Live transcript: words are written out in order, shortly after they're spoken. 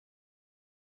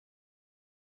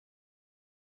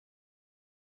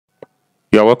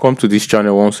You are welcome to this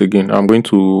channel once again. I'm going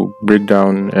to break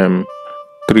down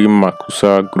three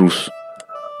Makossa grooves.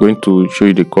 Going to show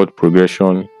you the chord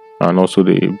progression and also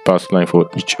the bass line for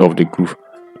each of the groove.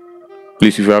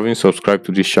 Please, if you haven't subscribed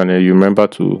to this channel, you remember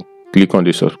to click on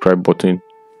the subscribe button,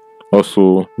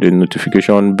 also the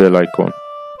notification bell icon,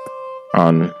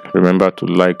 and remember to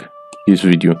like this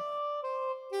video.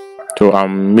 So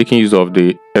I'm making use of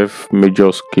the F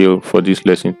major scale for this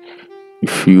lesson.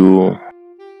 If you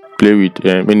play with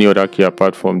any other key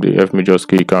apart from the F major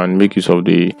scale, you can make use of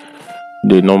the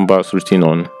numbers written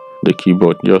on the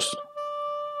keyboard, just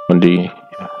on the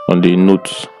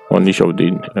notes on each of the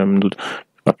notes.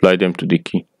 Apply them to the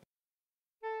key.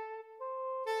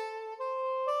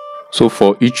 So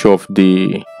for each of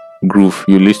the groove,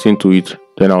 you listen to it,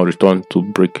 then I'll return to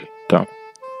break down.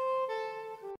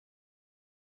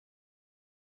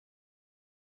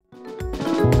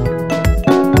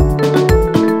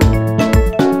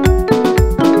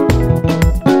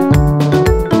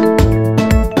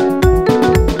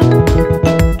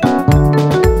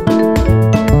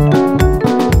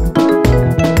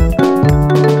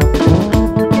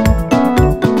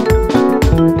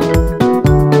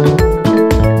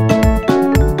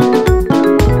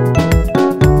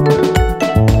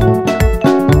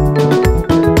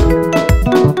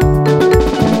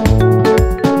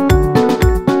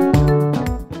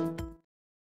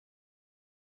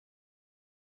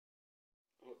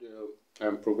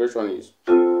 The progression is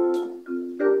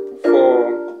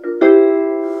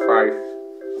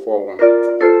 4-5-4-1,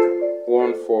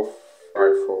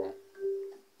 1-4-5-4.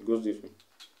 It goes this way.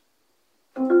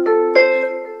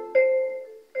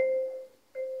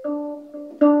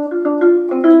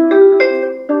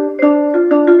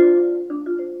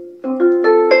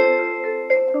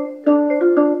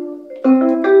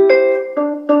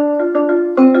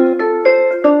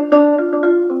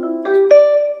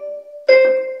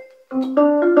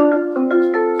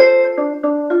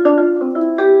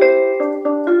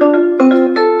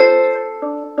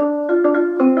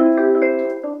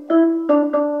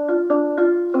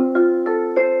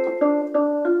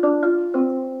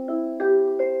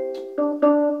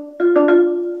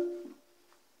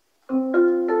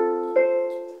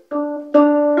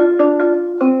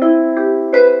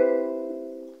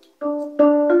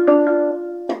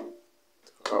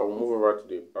 I'll move over to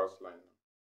the bass line.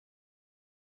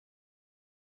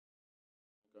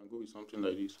 You can go with something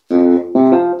like this.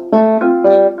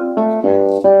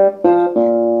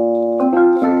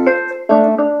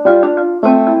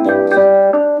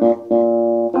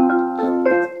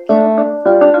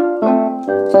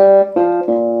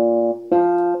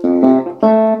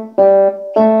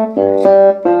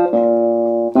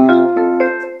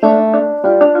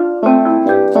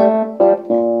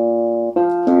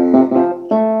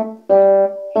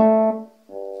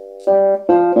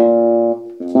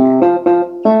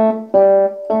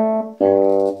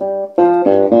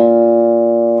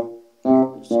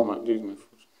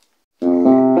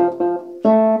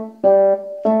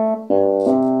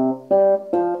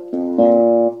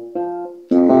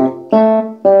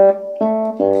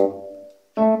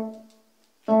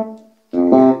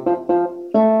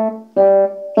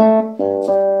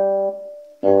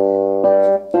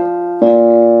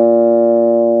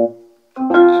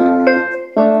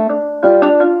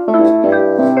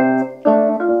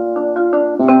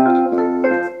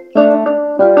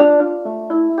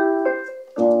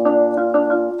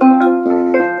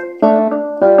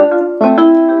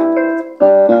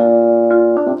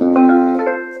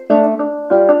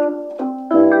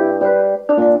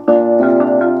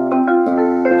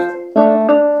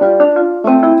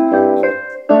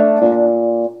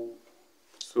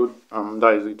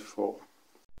 That is it for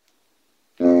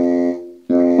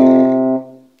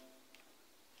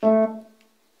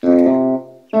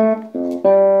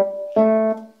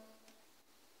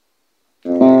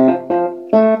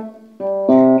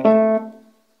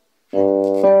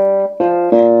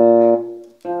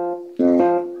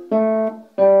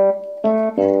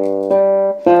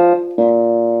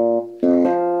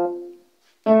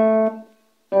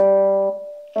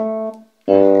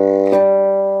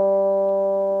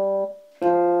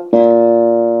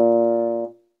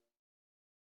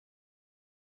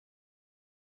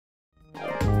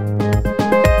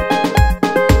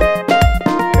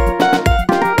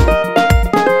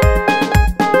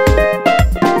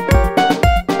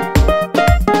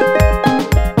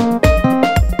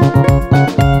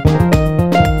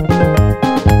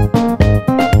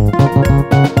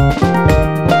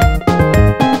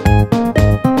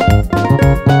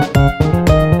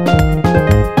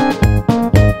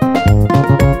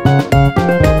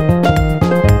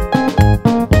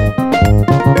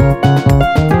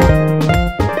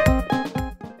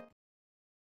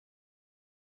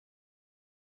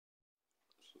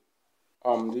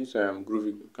from this groove,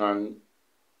 you can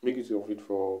make use of it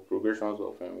for progressions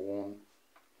of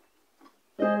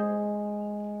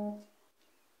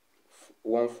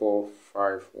 1 4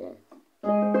 5 1,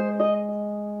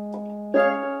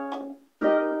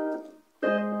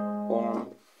 1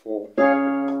 4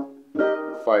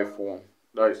 5 1.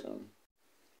 That is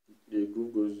the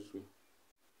groove goes this way.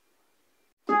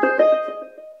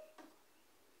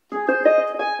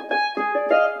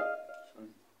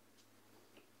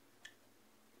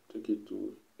 Take it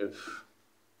to F.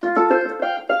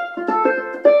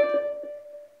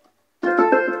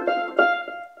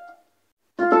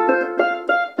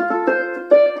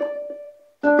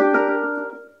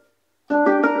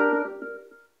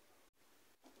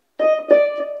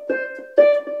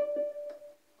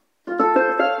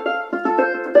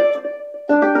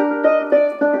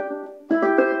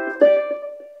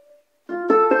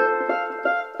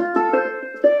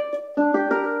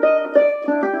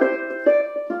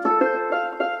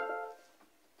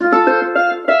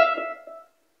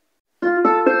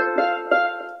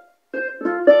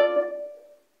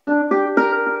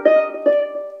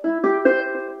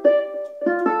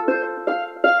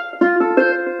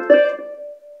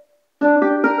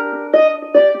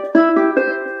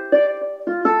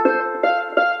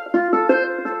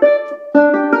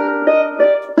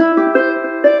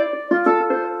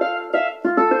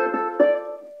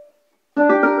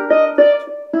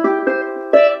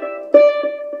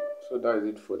 So that is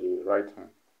it for the right hand.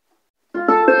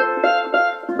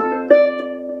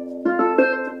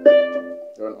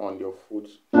 Then on your foot,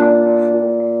 far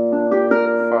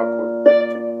chord.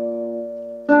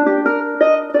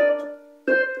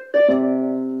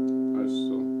 As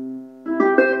so.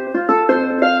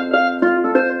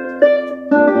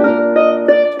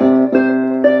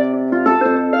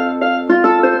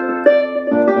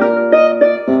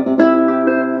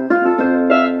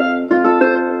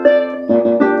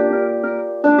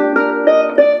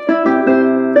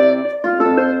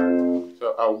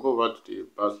 I'll go over to the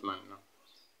bass line now.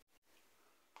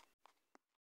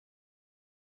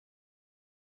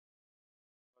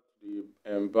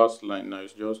 The bass line now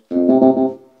is just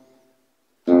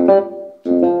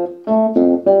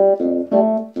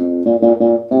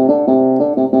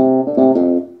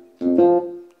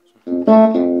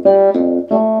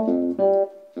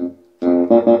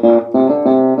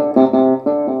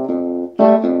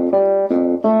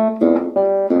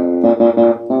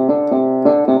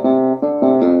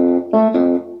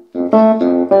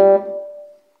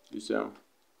this So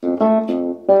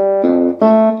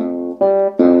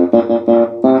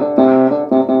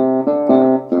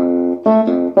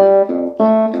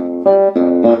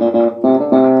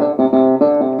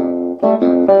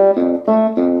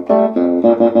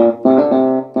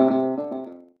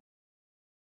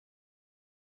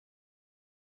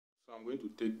I'm going to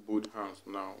take both hands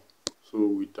now. So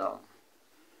with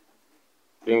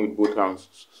playing with both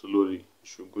hands slowly, it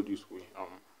should go this way.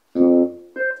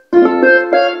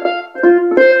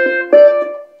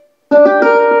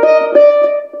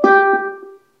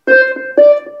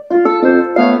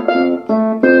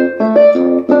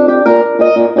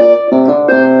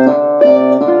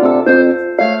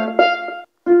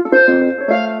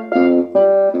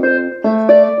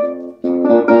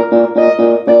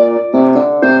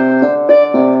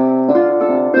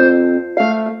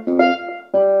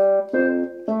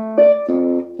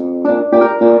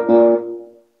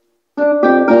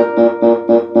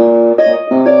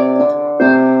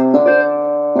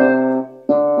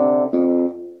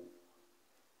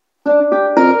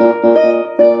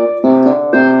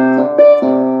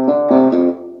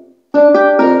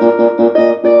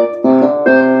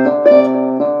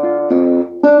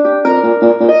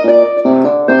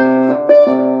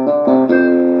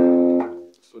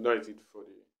 So that is it for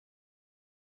the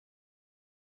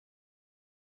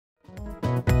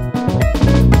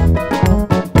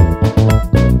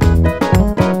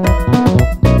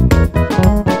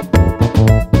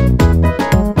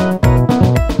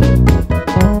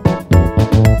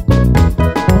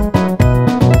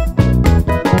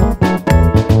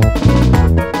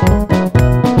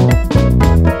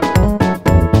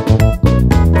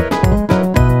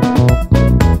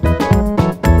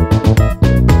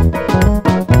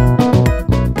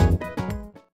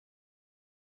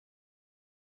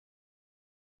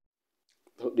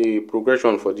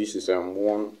progression for this is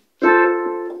 1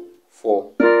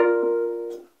 4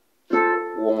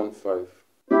 1 5.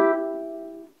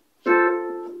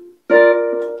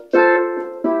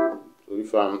 So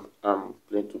if I'm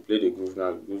playing to play the groove now,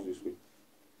 it goes this way.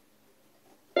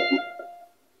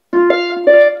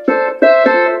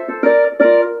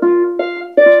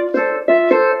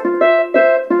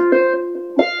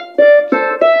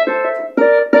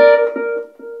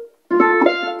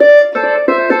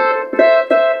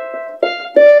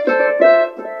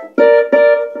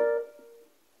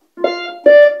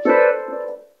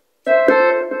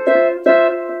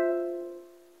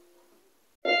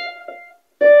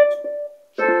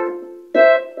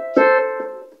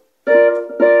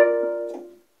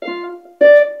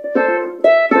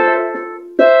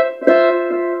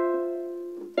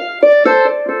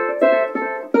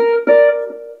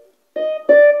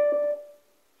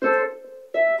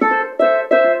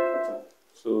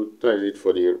 That is it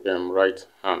for the right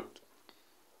hand.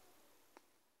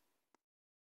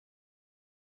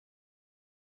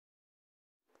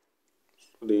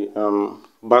 The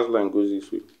bass line goes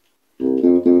this way.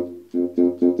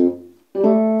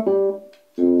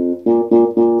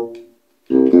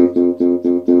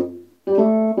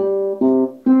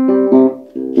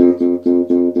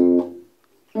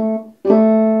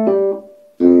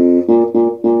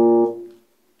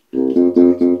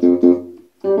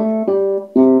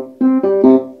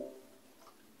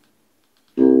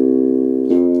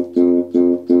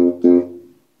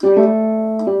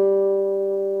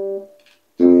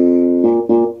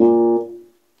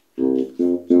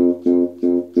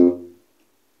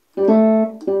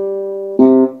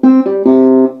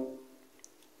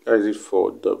 That is it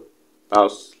for the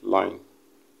bass line.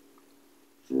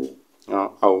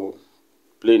 Now I'll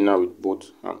play now with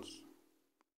both hands.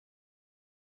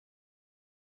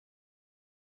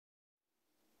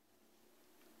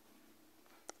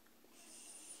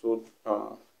 So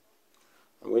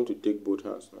I'm going to take both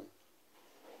hands now.